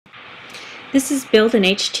This is Build an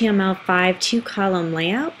HTML5 two-column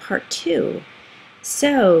layout, part 2.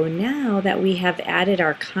 So now that we have added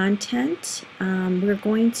our content, we're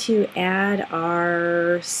going to add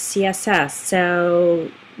our CSS.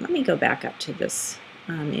 So let me go back up to this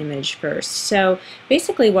image first. So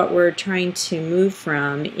basically what we're trying to move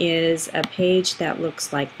from is a page that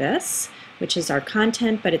looks like this, which is our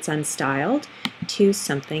content but it's unstyled, to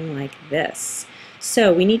something like this.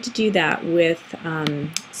 So we need to do that with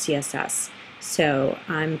CSS. So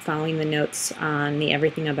I'm following the notes on the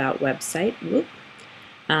Everything About website.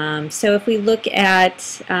 So if we look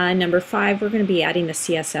at number 5, we're going to be adding the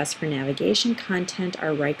CSS for navigation, content,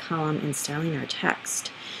 our right column, and styling our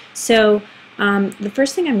text. So the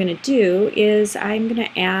first thing I'm going to do is I'm going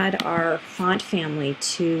to add our font family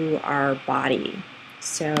to our body.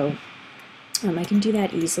 So I can do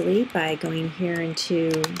that easily by going here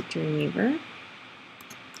into Dreamweaver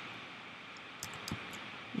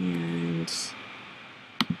and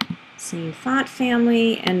saying font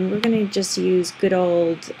family, and we're going to just use good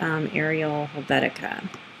old Arial Helvetica.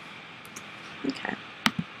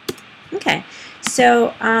 Okay,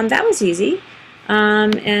 so that was easy.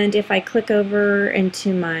 And if I click over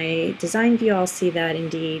into my design view, I'll see that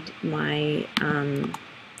indeed my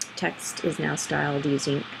text is now styled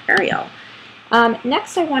using Arial.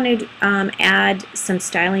 Next I want to add some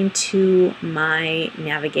styling to my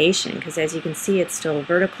navigation, because as you can see it's still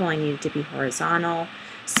vertical. I need it to be horizontal.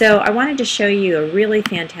 So I wanted to show you a really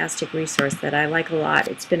fantastic resource that I like a lot.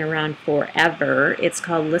 It's been around forever. It's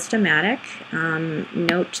called List-O-Matic.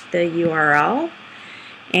 Note the URL.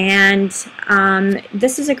 And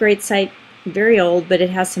this is a great site, very old, but it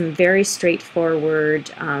has some very straightforward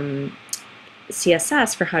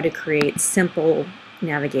CSS for how to create simple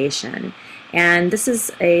navigation. And this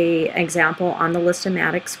is an example on the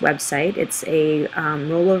List-O-Matic's website. It's a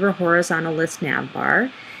rollover horizontal list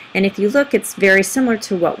navbar. And if you look, it's very similar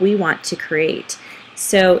to what we want to create.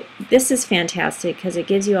 So this is fantastic because it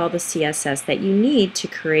gives you all the CSS that you need to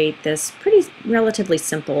create this pretty relatively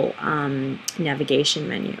simple navigation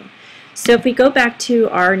menu. So if we go back to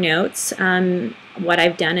our notes, what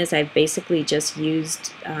I've done is I've basically just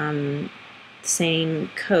used same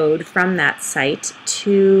code from that site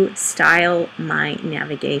to style my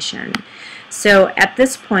navigation. So at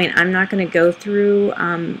this point I'm not going to go through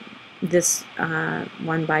this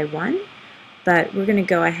one by one, but we're going to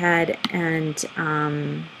go ahead and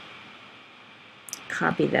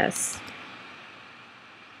copy this.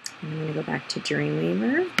 I'm going to go back to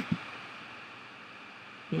Dreamweaver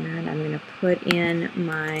and I'm going to put in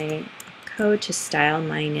my code to style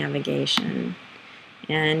my navigation.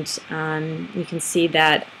 And you can see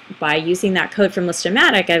that by using that code from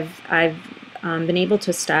List-O-Matic, I've been able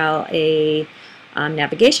to style a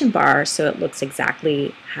navigation bar so it looks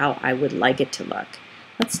exactly how I would like it to look.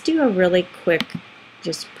 Let's do a really quick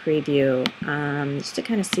just preview just to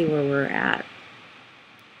kind of see where we're at.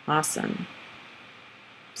 Awesome.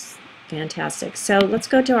 Fantastic. So let's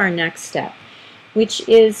go to our next step, which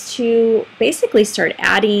is to basically start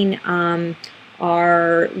adding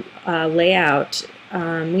our layout.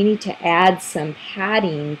 We need to add some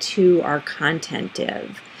padding to our content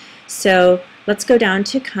div. So let's go down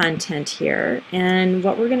to content here, and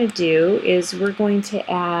what we're going to do is we're going to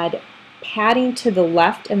add padding to the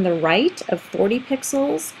left and the right of 40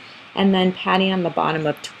 pixels and then padding on the bottom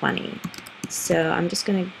of 20. So I'm just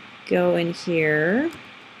going to go in here.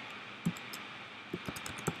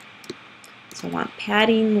 So I want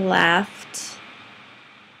padding left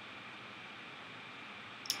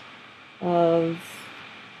of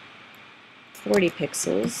 40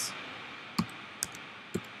 pixels.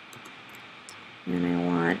 And I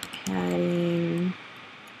want padding,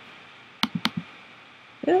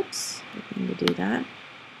 oops, I need to do that,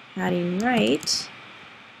 padding right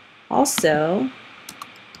also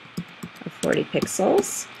of 40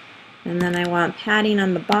 pixels. And then I want padding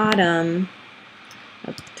on the bottom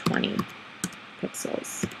of 20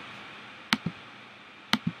 pixels.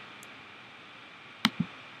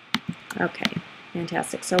 Okay,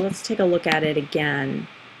 fantastic. So let's take a look at it again.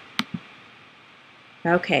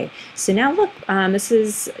 Okay, so now look,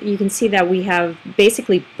 you can see that we have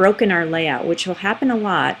basically broken our layout, which will happen a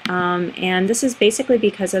lot, and this is basically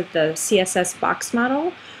because of the CSS box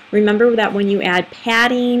model. Remember that when you add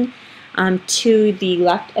padding to the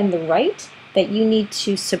left and the right, that you need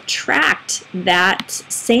to subtract that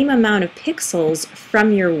same amount of pixels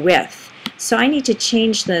from your width. So I need to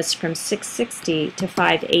change this from 660 to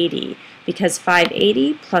 580, because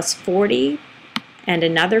 580 plus 40 and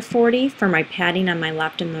another 40 for my padding on my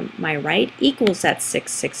left and my right equals that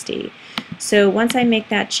 660. So once I make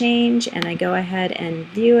that change and I go ahead and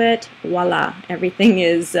view it, voila, everything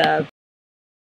is